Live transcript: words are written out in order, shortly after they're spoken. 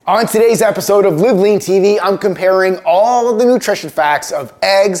On today's episode of Live Lean TV, I'm comparing all of the nutrition facts of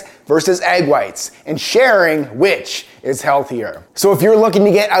eggs versus egg whites and sharing which is healthier. So if you're looking to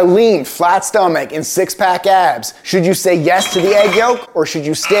get a lean, flat stomach and six-pack abs, should you say yes to the egg yolk or should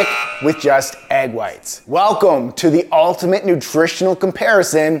you stick with just egg whites? Welcome to the ultimate nutritional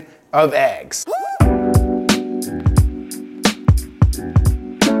comparison of eggs.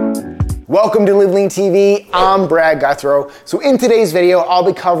 Welcome to Live Lean TV, I'm Brad Guthrow. So in today's video, I'll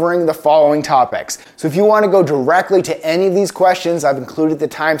be covering the following topics. So if you want to go directly to any of these questions, I've included the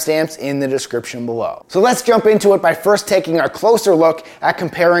timestamps in the description below. So let's jump into it by first taking a closer look at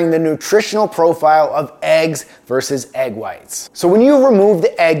comparing the nutritional profile of eggs versus egg whites. So when you remove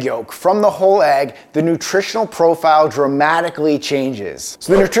the egg yolk from the whole egg, the nutritional profile dramatically changes.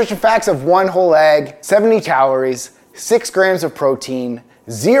 So the nutrition facts of one whole egg: 70 calories, 6 grams of protein,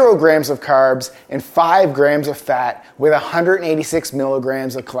 0 grams of carbs, and 5 grams of fat with 186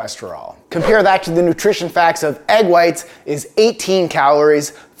 milligrams of cholesterol. Compare that to the nutrition facts of egg whites is 18 calories,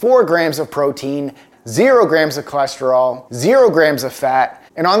 4 grams of protein, 0 grams of cholesterol, 0 grams of fat,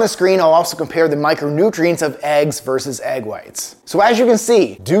 and on the screen I'll also compare the micronutrients of eggs versus egg whites. So as you can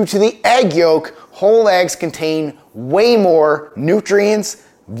see, due to the egg yolk, whole eggs contain way more nutrients,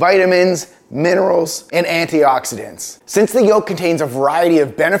 vitamins, minerals, and antioxidants. Since the yolk contains a variety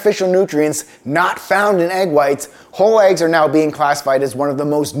of beneficial nutrients not found in egg whites, whole eggs are now being classified as one of the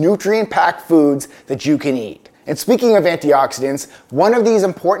most nutrient-packed foods that you can eat. And speaking of antioxidants, one of these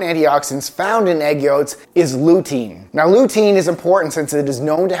important antioxidants found in egg yolks is lutein. Now lutein is important since it is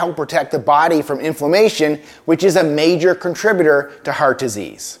known to help protect the body from inflammation, which is a major contributor to heart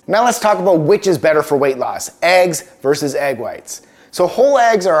disease. Now let's talk about which is better for weight loss, eggs versus egg whites. So whole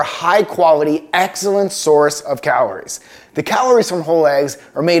eggs are a high quality, excellent source of calories. The calories from whole eggs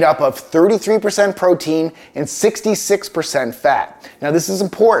are made up of 33% protein and 66% fat. Now this is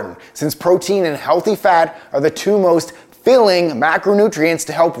important since protein and healthy fat are the two most filling macronutrients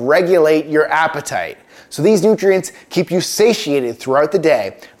to help regulate your appetite. So these nutrients keep you satiated throughout the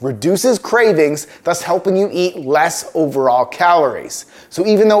day, reduces cravings, thus helping you eat less overall calories. So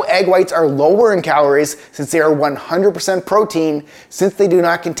even though egg whites are lower in calories since they are 100% protein, since they do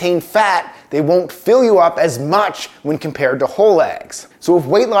not contain fat, they won't fill you up as much when compared to whole eggs. So if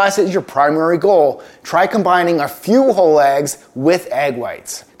weight loss is your primary goal, try combining a few whole eggs with egg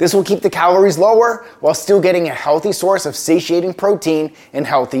whites. This will keep the calories lower while still getting a healthy source of satiating protein and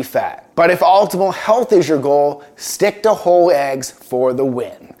healthy fat. But if optimal health is your goal, stick to whole eggs for the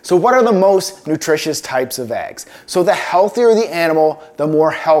win. So what are the most nutritious types of eggs? So the healthier the animal, the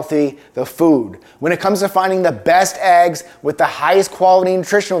more healthy the food. When it comes to finding the best eggs with the highest quality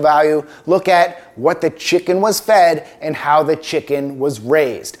nutritional value, look at what the chicken was fed and how the chicken was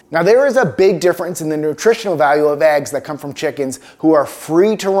raised. Now there is a big difference in the nutritional value of eggs that come from chickens who are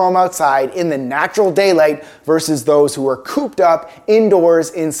free to roam outside in the natural daylight versus those who are cooped up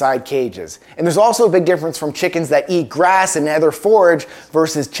indoors inside cages. And there's also a big difference from chickens that eat grass and other forage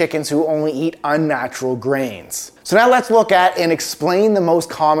versus chickens who only eat unnatural grains. So now let's look at and explain the most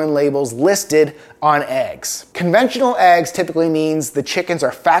common labels listed on eggs. Conventional eggs typically means the chickens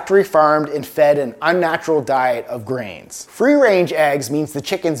are factory farmed and fed an unnatural diet of grains. Free-range eggs means the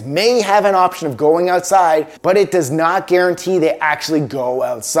chickens may have an option of going outside, but it does not guarantee they actually go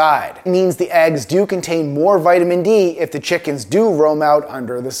outside. It means the eggs do contain more vitamin D if the chickens do roam out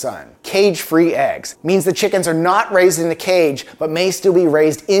under the sun. Cage-free eggs means the chickens are not raised in a cage, but may still be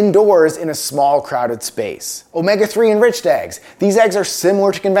raised indoors in a small crowded space. Omega-3 enriched eggs. These eggs are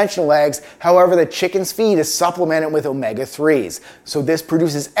similar to conventional eggs, however the chicken's feed is supplemented with omega-3s. So this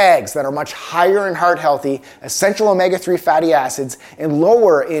produces eggs that are much higher in heart healthy, essential omega-3 fatty acids, and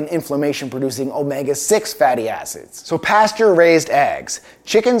lower in inflammation producing omega-6 fatty acids. So pasture-raised eggs.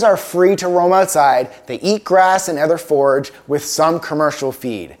 Chickens are free to roam outside, they eat grass and other forage with some commercial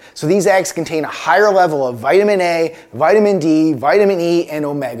feed. So these eggs contain a higher level of vitamin A, vitamin D, vitamin E, and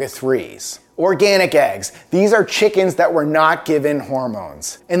omega-3s. Organic eggs. These are chickens that were not given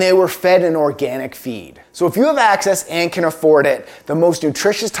hormones, and they were fed an organic feed. So if you have access and can afford it, the most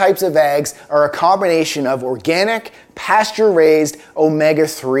nutritious types of eggs are a combination of organic, pasture-raised,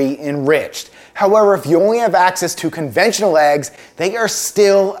 omega-3 enriched. However, if you only have access to conventional eggs, they are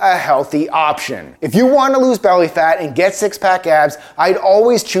still a healthy option. If you want to lose belly fat and get six-pack abs, I'd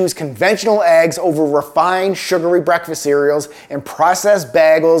always choose conventional eggs over refined sugary breakfast cereals and processed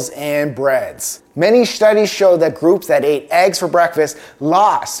bagels and breads. Many studies show that groups that ate eggs for breakfast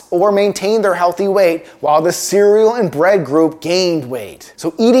lost or maintained their healthy weight, while the cereal and bread group gained weight.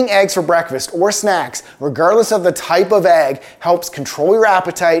 So eating eggs for breakfast or snacks, regardless of the type of egg, helps control your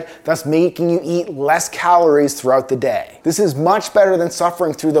appetite, thus making you eat less calories throughout the day. This is much better than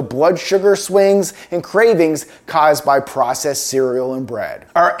suffering through the blood sugar swings and cravings caused by processed cereal and bread.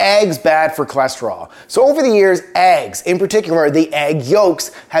 Are eggs bad for cholesterol? So over the years, eggs, in particular the egg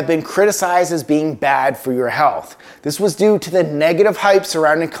yolks, have been criticized as being bad for your health. This was due to the negative hype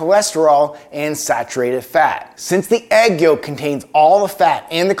surrounding cholesterol and saturated fat. Since the egg yolk contains all the fat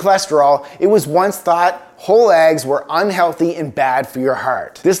and the cholesterol, it was once thought whole eggs were unhealthy and bad for your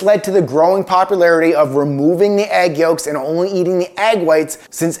heart. This led to the growing popularity of removing the egg yolks and only eating the egg whites,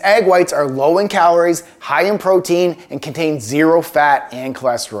 since egg whites are low in calories, high in protein, and contain zero fat and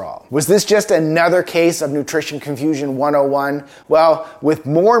cholesterol. Was this just another case of nutrition confusion 101? Well, with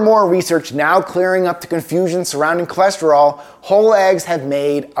more and more research now clearing up the confusion surrounding cholesterol, whole eggs have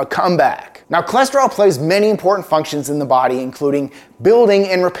made a comeback. Now, cholesterol plays many important functions in the body, including building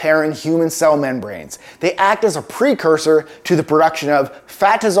and repairing human cell membranes. They act as a precursor to the production of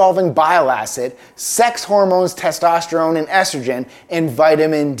fat-dissolving bile acid, sex hormones testosterone and estrogen, and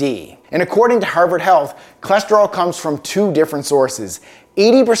vitamin D. And according to Harvard Health, cholesterol comes from two different sources.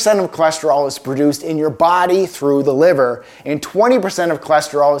 80% of cholesterol is produced in your body through the liver, and 20% of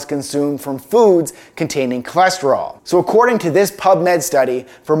cholesterol is consumed from foods containing cholesterol. So according to this PubMed study,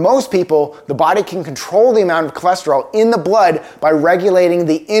 for most people, the body can control the amount of cholesterol in the blood by regulating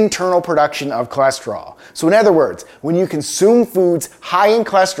the internal production of cholesterol. So in other words, when you consume foods high in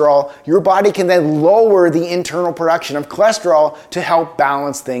cholesterol, your body can then lower the internal production of cholesterol to help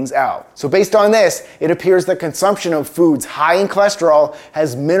balance things out. So based on this, it appears that consumption of foods high in cholesterol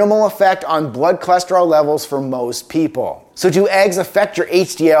has minimal effect on blood cholesterol levels for most people. So do eggs affect your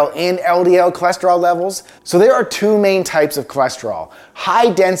HDL and LDL cholesterol levels? So there are two main types of cholesterol.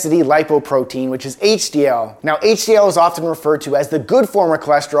 High density lipoprotein, which is HDL. Now HDL is often referred to as the good form of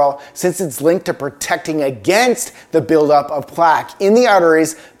cholesterol since it's linked to protecting against the buildup of plaque in the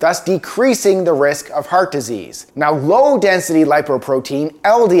arteries, thus decreasing the risk of heart disease. Now low density lipoprotein,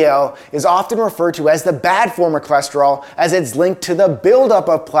 LDL, is often referred to as the bad form of cholesterol as it's linked to the buildup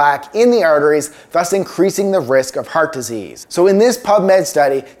of plaque in the arteries, thus increasing the risk of heart disease. So in this PubMed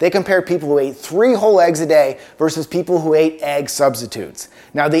study, they compared people who ate 3 whole eggs a day versus people who ate egg substitutes.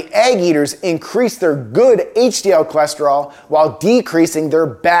 Now the egg eaters increased their good HDL cholesterol while decreasing their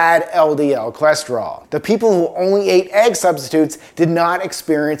bad LDL cholesterol. The people who only ate egg substitutes did not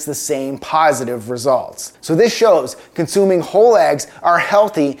experience the same positive results. So this shows consuming whole eggs are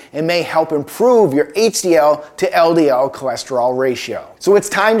healthy and may help improve your HDL to LDL cholesterol ratio. So it's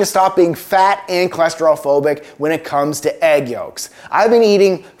time to stop being fat and cholesterol phobic when it comes to egg yolks. I've been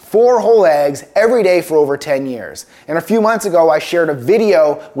eating 4 whole eggs every day for over 10 years. And a few months ago, I shared a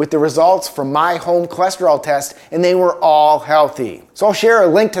video with the results from my home cholesterol test, and they were all healthy. So I'll share a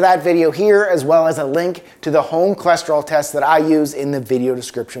link to that video here, as well as a link to the home cholesterol test that I use in the video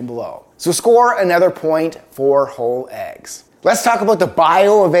description below. So score another point for whole eggs. Let's talk about the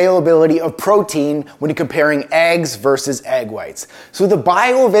bioavailability of protein when you're comparing eggs versus egg whites. So the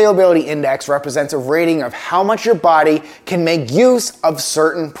bioavailability index represents a rating of how much your body can make use of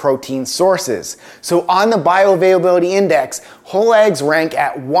certain protein sources. So on the bioavailability index, whole eggs rank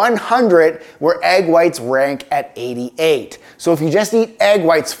at 100, where egg whites rank at 88. So if you just eat egg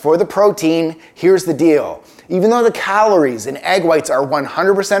whites for the protein, here's the deal. Even though the calories in egg whites are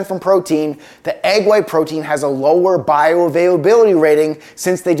 100% from protein, the egg white protein has a lower bioavailability rating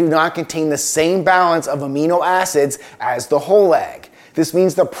since they do not contain the same balance of amino acids as the whole egg. This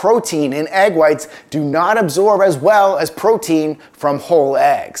means the protein in egg whites do not absorb as well as protein from whole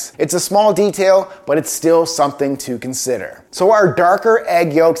eggs. It's a small detail, but it's still something to consider. So are darker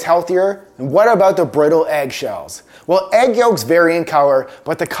egg yolks healthier? And what about the brittle eggshells? Well, egg yolks vary in color,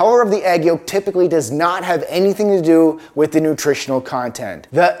 but the color of the egg yolk typically does not have anything to do with the nutritional content.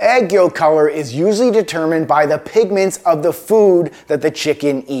 The egg yolk color is usually determined by the pigments of the food that the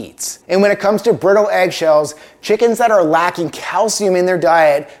chicken eats. And when it comes to brittle eggshells, chickens that are lacking calcium in their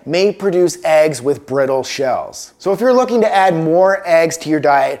diet may produce eggs with brittle shells. So if you're looking to add more eggs to your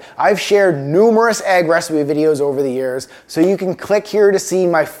diet, I've shared numerous egg recipe videos over the years, so you can click here to see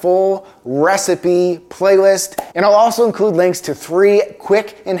my full recipe playlist. And I'll also include links to 3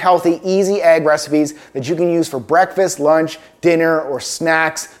 quick and healthy, easy egg recipes that you can use for breakfast, lunch, dinner, or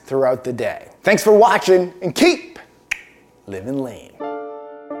snacks throughout the day. Thanks for watching, and keep living lean.